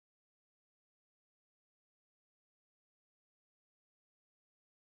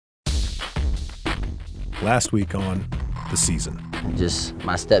last week on The Season. Just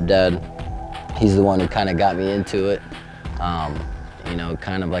my stepdad, he's the one who kind of got me into it. You know,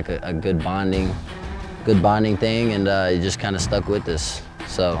 kind of like a good bonding thing, and it just kind of stuck with us.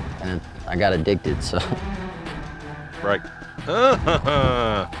 So, and I got addicted, so. Right.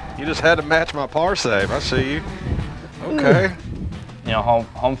 You just had to match my par save. I see you. Okay. You know,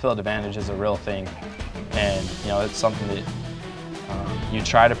 home field advantage is a real thing, and you know it's something that you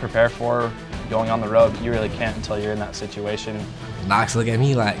try to prepare for going on the road, but you really can't until you're in that situation. Knox look at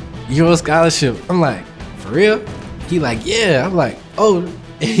me like, "You on scholarship?" I'm like, "For real?" He like, "Yeah." I'm like, "Oh."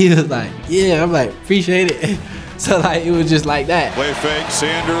 And he was like, "Yeah." I'm like, "Appreciate it." So like it was just like that. Play fake.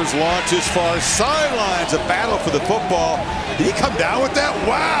 Sanders launches far sidelines. A battle for the football. Did he come down with that?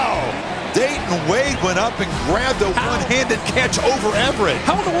 Wow. Dayton Wade went up and grabbed a one-handed catch over Everett.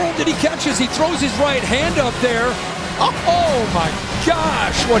 How in the world did he catch as he throws his right hand up there? Oh my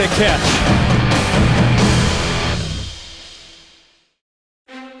gosh, what a catch.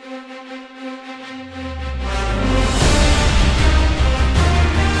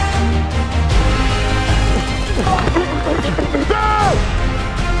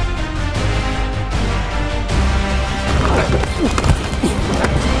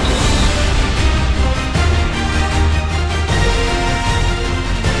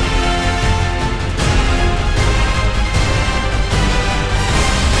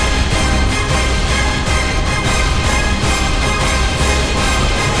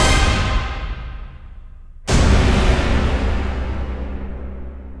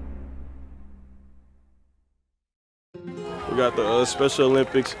 We got the Special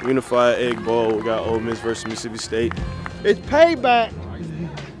Olympics Unified Egg Bowl. We got Ole Miss versus Mississippi State. It's payback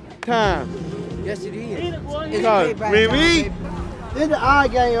time. Yes, it is. It's payback time, baby. This is the eye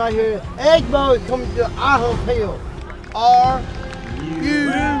game right here. Egg Bowl is coming to our home field. Are you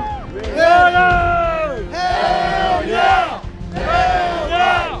ready? Hell yeah! Hell yeah!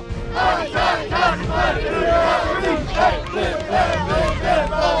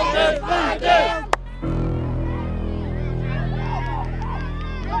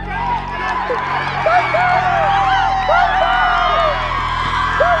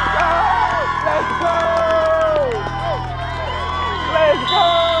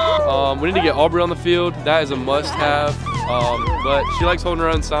 We need to get Aubrey on the field. That is a must-have. But she likes holding her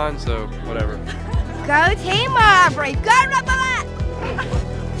own sign, so whatever. Go team, Aubrey! Go Rebel!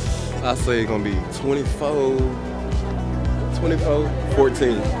 I say it's gonna be 24,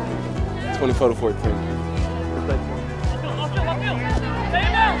 14. 24 to 14.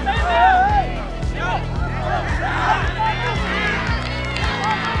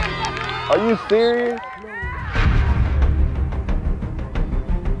 Are you serious?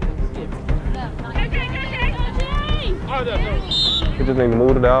 We just need to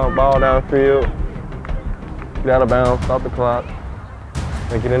move it down, ball downfield, get out of bounds, stop the clock,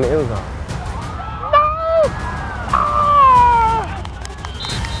 and get in the end zone.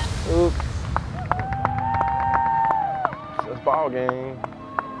 No! Oops. That's ball game.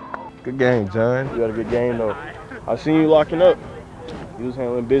 Good game, John. You got a good game, though. I seen you locking up. You was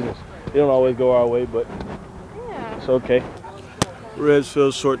handling business. It don't always go our way, but it's okay. Reds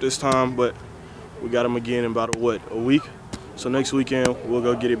fell short this time, but we got them again in about, a week? So next weekend, we'll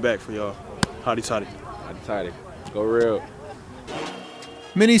go get it back for y'all. Hotty toddy. Hotty toddy. Go real.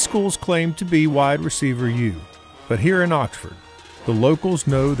 Many schools claim to be wide receiver U, but here in Oxford, the locals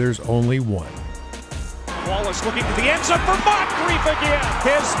know there's only one. Wallace looking to the end zone for Moncrief again.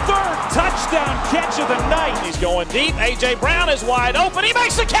 His third touchdown catch of the night. He's going deep. A.J. Brown is wide open. He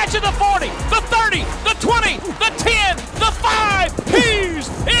makes the catch at the 40, the 30, the 20, the 10, the 5. He's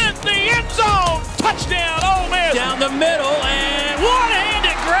in the end zone. Touchdown, Ole Miss. Down the middle and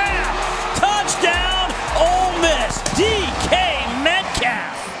one-handed grab. Touchdown, Ole Miss. D.K.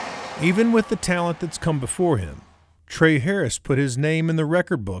 Metcalf. Even with the talent that's come before him, Trey Harris put his name in the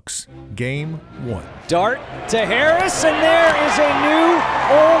record books, Game 1. Dart to Harris, and there is a new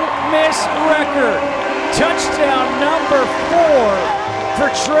Ole Miss record. Touchdown number 4 for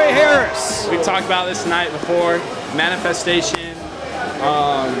Trey Harris. We talked about this night before, manifestation.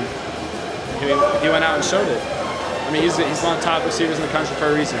 He went out and showed it. I mean, he's one of the top receivers in the country for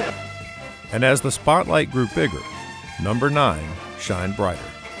a reason. And as the spotlight grew bigger, number 9 shined brighter.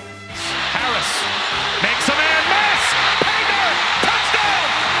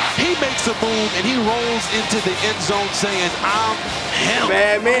 He makes a move and he rolls into the end zone saying, I'm him.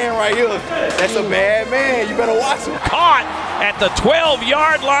 Bad man right here. That's a bad man. You better watch him. Caught at the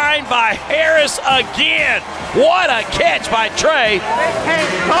 12-yard line by Harris again. What a catch by Trey.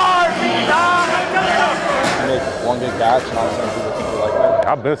 Make one good catch, and all of a sudden people like that.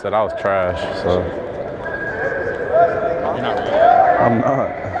 I've been said I was trash, so You're not really. I'm not.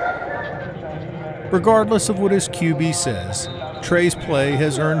 Regardless of what his QB says, Trey's play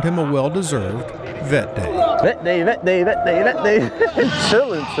has earned him a well-deserved vet day. Vet day.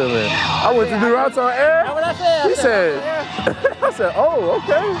 chilling. I went to do routes on air. He said, I said, oh,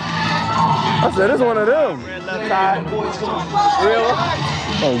 okay. I said, it's one of them. Real?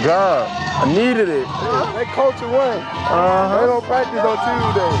 Oh, God. I needed it. They coaching one. They don't practice on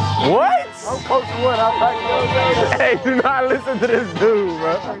Tuesday. What? I'm coaching one. I practice on Tuesday. Hey, do not listen to this dude,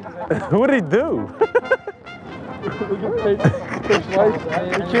 bro. What did he do? He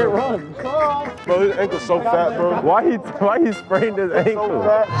can't run. Bro, his ankle's so fat, bro. Why he sprained his ankle? So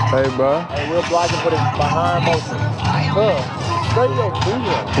fat. Hey, bro. And we're blocking for the behind motion. Straighten your feet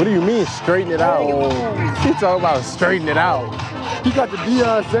up. What do you mean straighten it out? He talking about straighten it out. He got the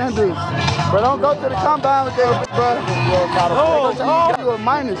Deion Sanders. But don't go to the combine with that, bro. Oh, you a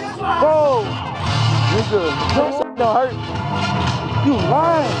minus. Bro. Nigga, that don't hurt. You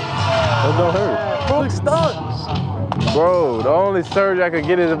lying. That don't hurt. Bro, stop. Bro, the only surgery I could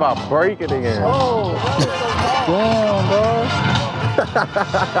get is if I break it again. Oh, damn,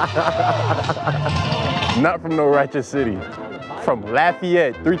 bro. Not from no ratchet city. From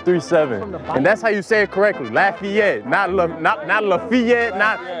Lafayette, 337. And that's how you say it correctly, Lafayette. Not Lafayette,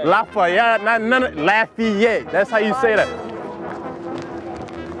 not Lafayette, not none of Lafayette. That's how you say that.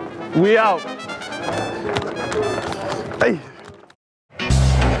 We out. Hey.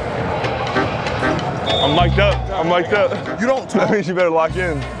 I'm mic'd up. You don't talk. That means you better lock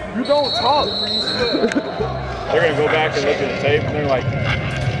in. You don't talk. They're going to go back and look at the tape, and they're like,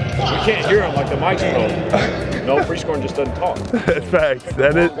 we can't hear him like the mic's broke. No, free scoring just doesn't talk. That's facts.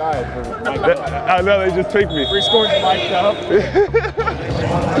 That is. I know, they just picked me. Free scoring's mic'd up.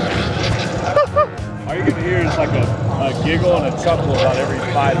 All you're going to hear is like a giggle and a chuckle about every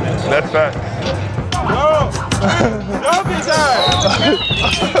 5 minutes. That's facts. Don't be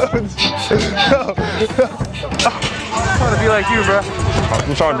I'm trying to be like you, bro.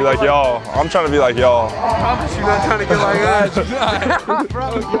 I'm trying to be like y'all. I promise you're not trying to get like that.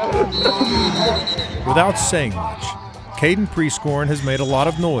 Without saying much, Caden Prescorn has made a lot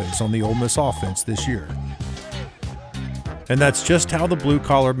of noise on the Ole Miss offense this year. And that's just how the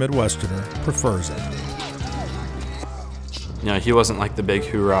blue-collar Midwesterner prefers it. You know, he wasn't like the big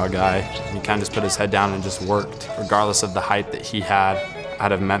hoorah guy. He kind of just put his head down and just worked, regardless of the hype that he had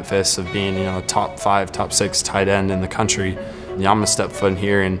out of Memphis of being, you know, a top 5, top 6 tight end in the country. You know, I'm gonna step foot in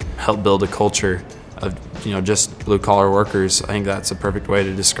here and help build a culture of, you know, just blue-collar workers. I think that's a perfect way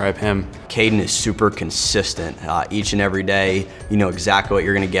to describe him. Caden is super consistent each and every day. You know exactly what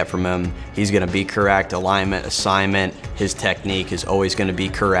you're gonna get from him. He's gonna be correct, alignment, assignment. His technique is always gonna be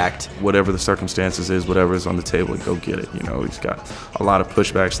correct. Whatever the circumstances is, whatever is on the table, go get it. You know, he's got a lot of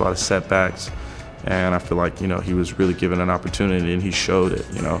pushbacks, a lot of setbacks. And I feel like, you know, he was really given an opportunity and he showed it,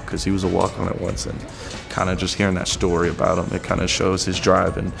 you know, because he was a walk-on at once, and kind of just hearing that story about him, it kind of shows his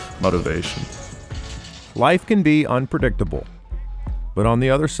drive and motivation. Life can be unpredictable, but on the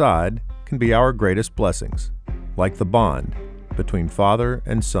other side can be our greatest blessings, like the bond between father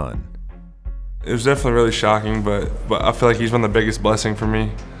and son. It was definitely really shocking, but I feel like he's been the biggest blessing for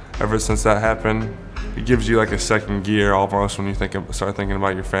me ever since that happened. It gives you like a second gear almost when you start thinking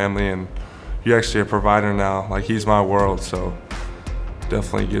about your family, and you're actually a provider now. Like, he's my world, so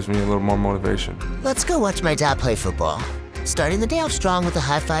definitely gives me a little more motivation. Let's go watch my dad play football. Starting the day off strong with a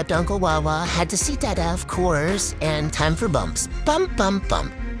high five to Uncle Wawa, had to see Dada, of course, and time for bumps. Bump, bump,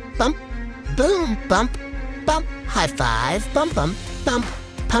 bump, bump, boom, bump, bump, high five, bump, bump, bump.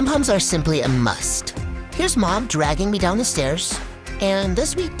 Pom-poms are simply a must. Here's Mom dragging me down the stairs. And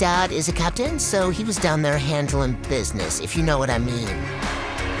this week Dad is a captain, so he was down there handling business, if you know what I mean.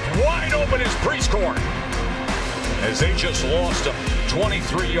 Wide open is Prescorn, as they just lost him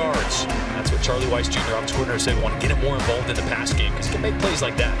 23 yards. That's what Charlie Weiss Jr., offensive coordinator, said. We want to get him more involved in the pass game because he can make plays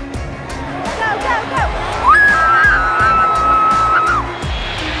like that. Go, go, go!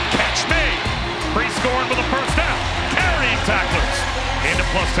 Catch made. Prescorn with a first down. Carrying tacklers into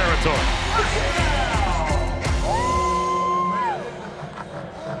plus territory.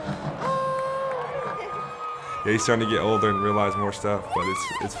 Yeah, he's starting to get older and realize more stuff, but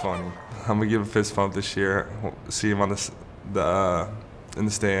it's funny. I'm gonna give him a fist bump this year. See him on in the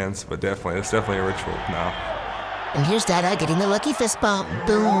stands, but it's definitely a ritual now. And here's Dada getting the lucky fist bump.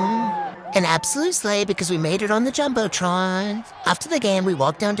 Boom. An absolute slay because we made it on the Jumbotron. After the game, we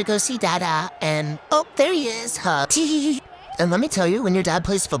walked down to go see Dada, and oh, there he is. And let me tell you, when your dad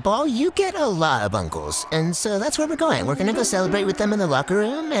plays football, you get a lot of uncles. And so that's where we're going. We're gonna go celebrate with them in the locker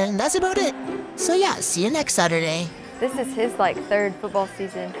room, and that's about it. So yeah, see you next Saturday. This is his, 3rd football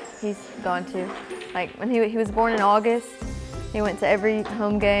season he's gone to. Like when he was born in August, he went to every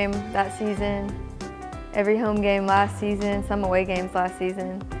home game that season, every home game last season, some away games last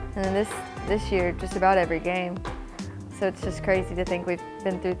season, and then this year, just about every game. So it's just crazy to think we've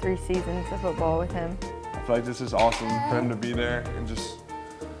been through 3 seasons of football with him. I feel like this is awesome for him to be there and just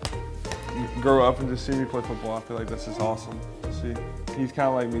grow up and just see me play football. I feel like this is awesome to see. He's kind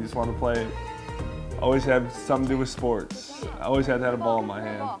of like me, just want to play. Always had something to do with sports. I always had to have a ball in my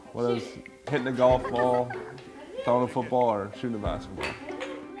hand, whether it was hitting a golf ball, throwing a football, or shooting a basketball.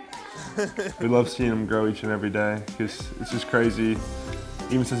 We love seeing him grow each and every day because it's just crazy,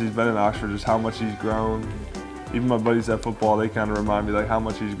 even since he's been in Oxford, just how much he's grown. Even my buddies at football, they kind of remind me like how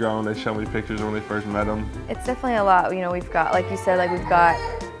much he's grown. They show me pictures when they first met him. It's definitely a lot. You know, we've got, like you said, like we've got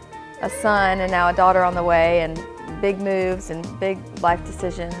a son and now a daughter on the way, and big moves and big life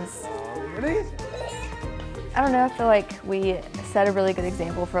decisions. I don't know, I feel like we set a really good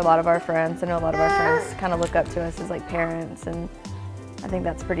example for a lot of our friends. I know a lot of our friends kind of look up to us as like parents, and I think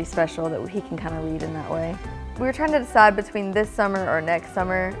that's pretty special that he can kind of lead in that way. We were trying to decide between this summer or next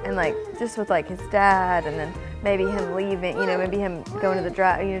summer, and like just with like his dad, and then maybe him leaving, you know, maybe him going to the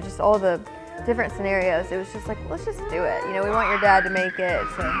draft, you know, just all the different scenarios. It was just like, let's just do it. You know, we want your dad to make it.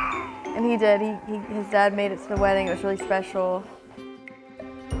 So, and he did. His dad made it to the wedding. It was really special.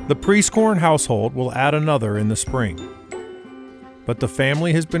 The Prescorn household will add another in the spring. But the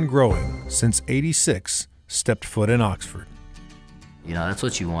family has been growing since '86 stepped foot in Oxford. You know, that's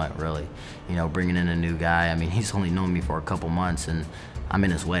what you want, really. You know, bringing in a new guy. I mean, he's only known me for a couple months, and I'm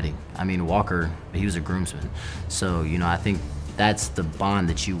in his wedding. I mean, Walker, he was a groomsman. So, you know, I think that's the bond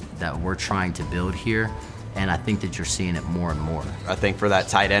that we're trying to build here, and I think that you're seeing it more and more. I think for that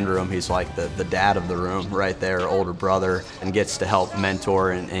tight end room, he's like the dad of the room right there, older brother, and gets to help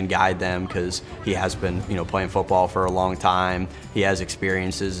mentor and guide them because he has been, you know, playing football for a long time. He has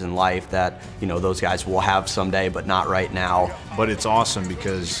experiences in life that, you know, those guys will have someday, but not right now. But it's awesome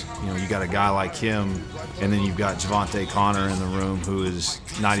because, you know, you got a guy like him, and then you've got Javante Connor in the room who is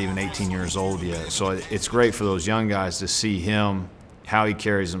not even 18 years old yet. So it's great for those young guys to see him, how he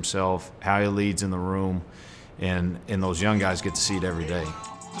carries himself, how he leads in the room. And those young guys get to see it every day.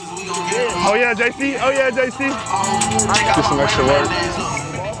 Oh yeah, JC! Oh yeah, JC! Just some extra work,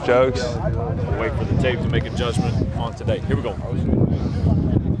 jokes. Wait for the tape to make a judgment on today. Here we go.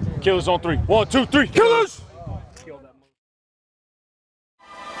 Killers on 3. 1, 2, 3. Killers!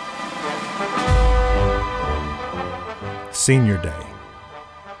 Senior Day,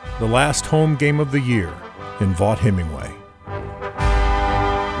 the last home game of the year in Vaught Hemingway.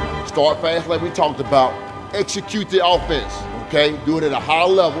 Start fast like we talked about. Execute the offense, okay? Do it at a high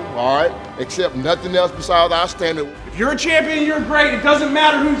level, all right? Accept nothing else besides our standard. If you're a champion, you're great. It doesn't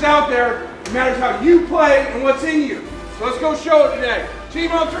matter who's out there. It matters how you play and what's in you. So let's go show it today.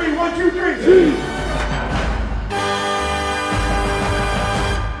 Team on 3, 1, 2, 3.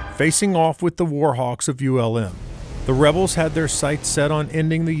 Facing off with the Warhawks of ULM, the Rebels had their sights set on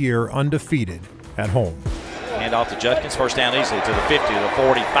ending the year undefeated at home. Hand off to Judkins, first down easily to the 50, to the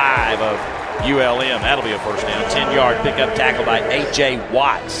 45 of ULM. That'll be a first down. 10-yard pickup tackle by A.J.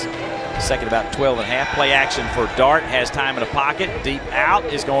 Watts. Second about 12 and a half. Play action for Dart. Has time in the pocket. Deep out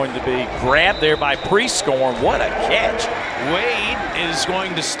is going to be grabbed there by Prescorn. What a catch. Wade is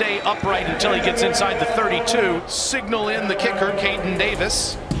going to stay upright until he gets inside the 32. Signal in the kicker, Caden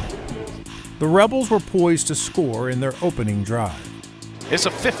Davis. The Rebels were poised to score in their opening drive. It's a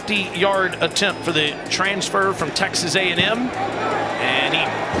 50-yard attempt for the transfer from Texas A&M, and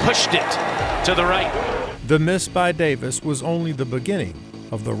he pushed it to the right. The miss by Davis was only the beginning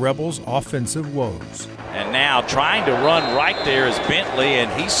of the Rebels' offensive woes. And now trying to run right there is Bentley,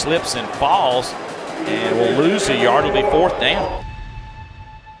 and he slips and falls and will lose a yard. It'll be fourth down.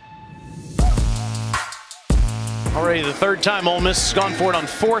 Already the third time Ole Miss has gone for it on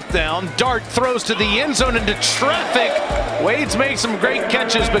fourth down. Dart throws to the end zone into traffic. Wade's made some great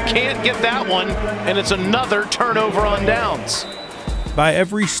catches but can't get that one, and it's another turnover on downs. By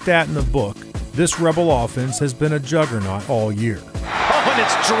every stat in the book, this Rebel offense has been a juggernaut all year. Oh, and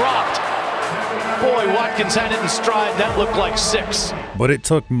it's dropped. Boy, Watkins had it in stride. That looked like 6. But it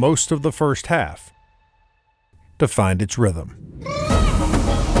took most of the first half to find its rhythm.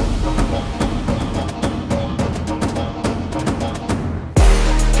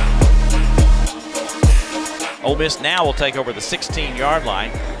 Ole Miss now will take over the 16-yard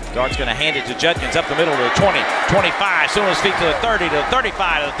line. Dart's going to hand it to Judkins up the middle to the 20, 25, soon his feet to the 30, to the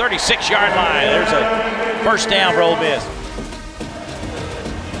 35, to the 36-yard line. There's a first down for Ole Miss.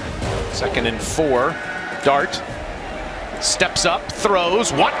 2nd and 4. Dart steps up,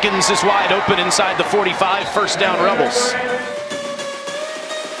 throws. Watkins is wide open inside the 45. First down, Rebels.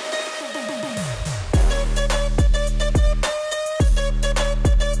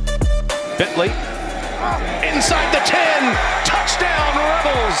 incomplete. Inside the 10, touchdown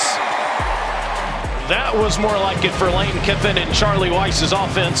Rebels. That was more like it for Lane Kiffin and Charlie Weiss's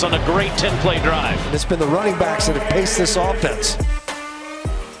offense on a great 10-play drive. It's been the running backs that have paced this offense.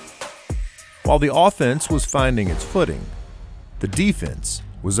 While the offense was finding its footing, the defense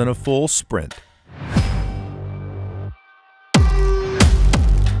was in a full sprint.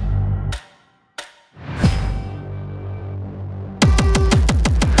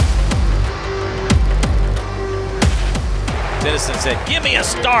 Dennison said, give me a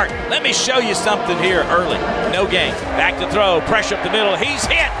start. Let me show you something here early. No gain. Back to throw. Pressure up the middle. He's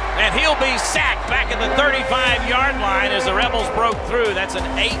hit, and he'll be sacked back at the 35-yard line as the Rebels broke through. That's an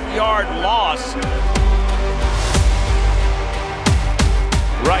 8-yard loss.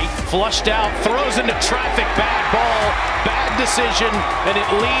 Wright flushed out, throws into traffic, bad ball, bad decision, and it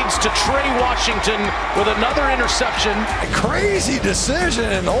leads to Trey Washington with another interception. A crazy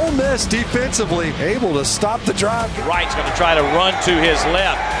decision. Ole Miss defensively able to stop the drive. Wright's going to try to run to his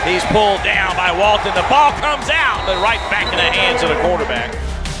left. He's pulled down by Walton. The ball comes out, but right back in the hands of the quarterback.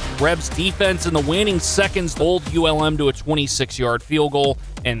 Rebs defense in the waning seconds hold ULM to a 26-yard field goal,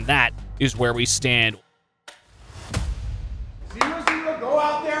 and that is where we stand. 0-0, go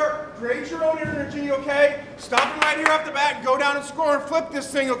out there, create your own energy, okay? Stop him right here off the bat and go down and score and flip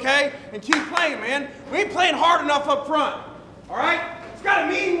this thing, okay? And keep playing, man. We ain't playing hard enough up front, all right? It's got to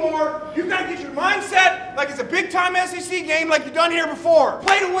mean more. You've got to get your mindset like it's a big-time SEC game like you've done here before.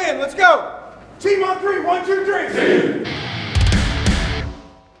 Play to win. Let's go. Team on three. 1, 2, 3.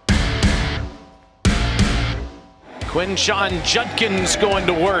 Quinshawn Judkins going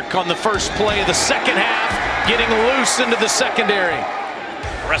to work on the first play of the second half, getting loose into the secondary.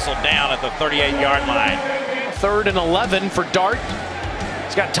 Wrestled down at the 38-yard line. 3rd and 11 for Dart.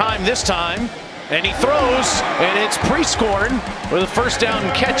 He's got time this time, and he throws, and it's Prescorn with a first down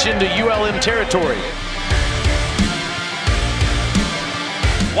catch into ULM territory.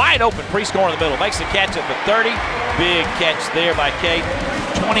 Wide open, Prescorn in the middle, makes the catch at the 30. Big catch there by Kate.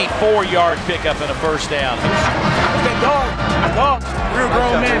 24-yard pickup and a first down. Dog, real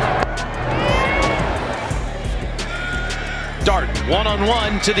grown man. Dart,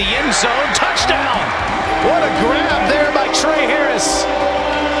 one-on-one to the end zone, touchdown! What a grab there by Trey Harris.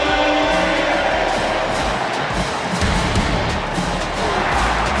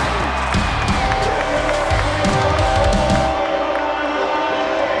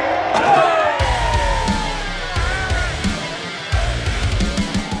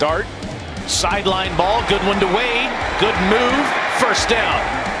 Dart, sideline ball, good one to Wade, good move, first down.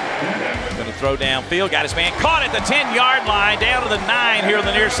 Going to throw downfield, got his man caught at the 10-yard line, down to the 9 here on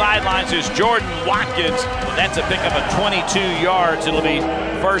the near sidelines is Jordan Watkins. That's a pickup of 22 yards. It'll be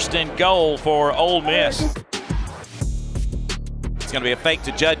first and goal for Ole Miss. It's going to be a fake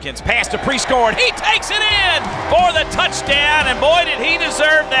to Judkins, pass to Prescorn, he takes it in for the touchdown, and boy did he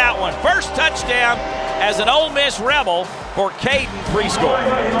deserve that one. First touchdown as an Ole Miss Rebel for Caden Prescorn.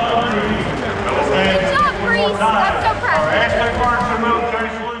 Good job, Brees. I'm so proud.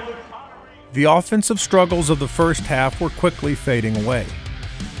 The offensive struggles of the first half were quickly fading away,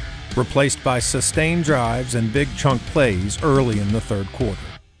 replaced by sustained drives and big chunk plays early in the third quarter.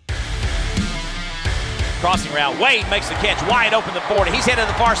 Crossing route, Wade makes the catch wide open the 40. He's headed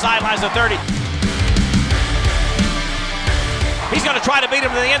to the far sidelines of 30. He's going to try to beat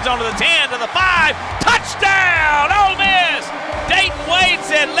him to the end zone to the 10, to the 5. Touchdown, Ole Miss! Dayton Wade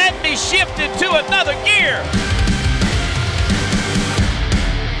said, let me shift it to another gear.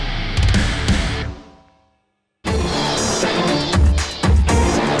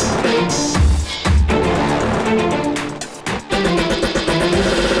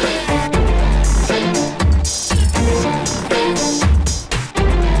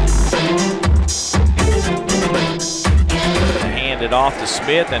 Off to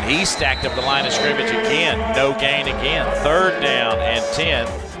Smith, and he stacked up the line of scrimmage again. No gain again. 3rd down and 10.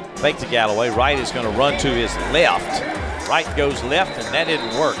 Fake to Galloway. Wright is going to run to his left. Wright goes left, and that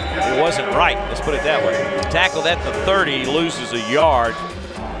didn't work. It wasn't right. Let's put it that way. Tackled at the 30, loses a yard.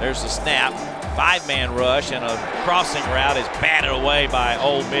 There's the snap. 5-man rush, and a crossing route is batted away by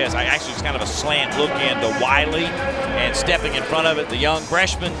Ole Miss. Actually, it's kind of a slant look into Wiley, and stepping in front of it, the young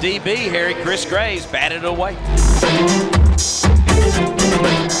freshman DB, Harry Chris Graves, batted away.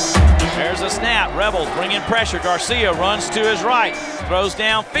 There's a snap. Rebels bring in pressure. Garcia runs to his right. Throws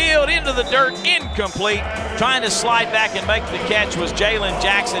downfield into the dirt. Incomplete. Trying to slide back and make the catch was Jalen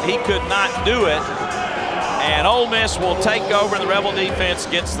Jackson. He could not do it. And Ole Miss will take over. The Rebel defense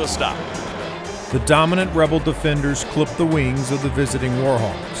gets the stop. The dominant Rebel defenders clipped the wings of the visiting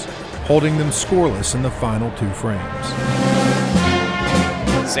Warhawks, holding them scoreless in the final 2 frames.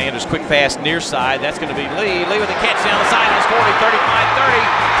 Sanders, quick pass near side. That's going to be Lee. Lee with a catch down the sidelines, 40, 35, 30,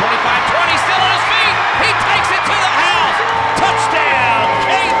 25, 20, still on his feet. He takes it to the house. Touchdown,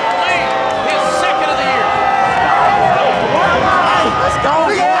 Caden Lee, his second of the year. Let's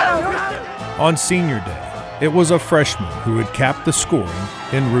go. On senior day, it was a freshman who had capped the scoring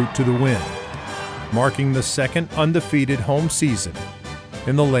en route to the win, marking the second undefeated home season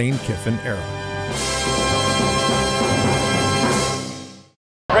in the Lane Kiffin era.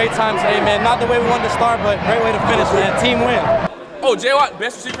 Great time today, man. Not the way we wanted to start, but great way to finish, man. Team win. Oh, Jay Watt,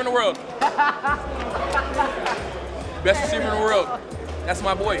 best receiver in the world. Best receiver in the world. That's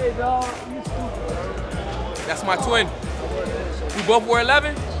my boy. That's my twin. We both were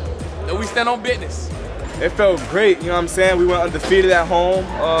 11, and we stand on business. It felt great, you know what I'm saying? We went undefeated at home.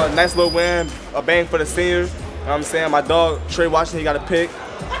 Nice little win, a bang for the seniors. You know what I'm saying? My dog, Trey Washington, he got a pick.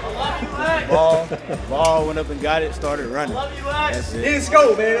 Ball went up and got it, started running. That's it. Let's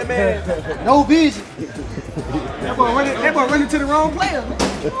go, man. That man. No vision. That boy running to the wrong player.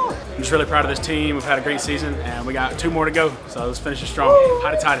 I'm just really proud of this team. We've had a great season, and we got 2 more to go, so let's finish it strong.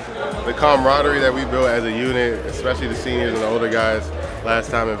 Hotty-toddy. The camaraderie that we built as a unit, especially the seniors and the older guys,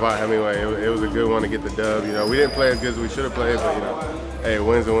 last time in Vaught Hemingway, it was a good one to get the dub. You know, we didn't play as good as we should have played, but, you know, hey, a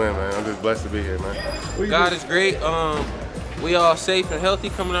win's a win, man. I'm just blessed to be here, man. God is great. We all safe and healthy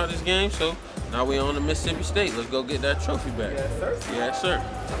coming out of this game, so now we on to Mississippi State. Let's go get that trophy back. Yes, sir.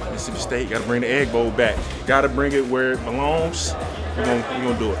 Mississippi State, got to bring the Egg Bowl back. Got to bring it where it belongs. We're gonna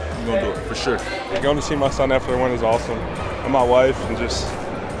do it. We're going to do it, for sure. Going to see my son after the win is awesome. And my wife, and just,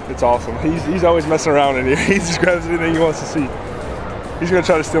 it's awesome. He's always messing around in here. He just grabs anything he wants to see. He's going to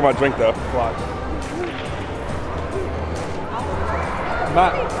try to steal my drink, though. Watch.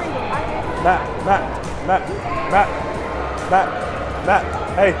 Matt,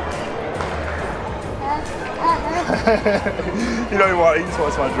 hey. You know he just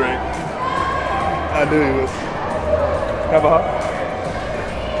wants my drink. I knew he was. Have a hug?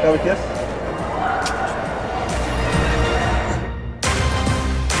 Have a kiss?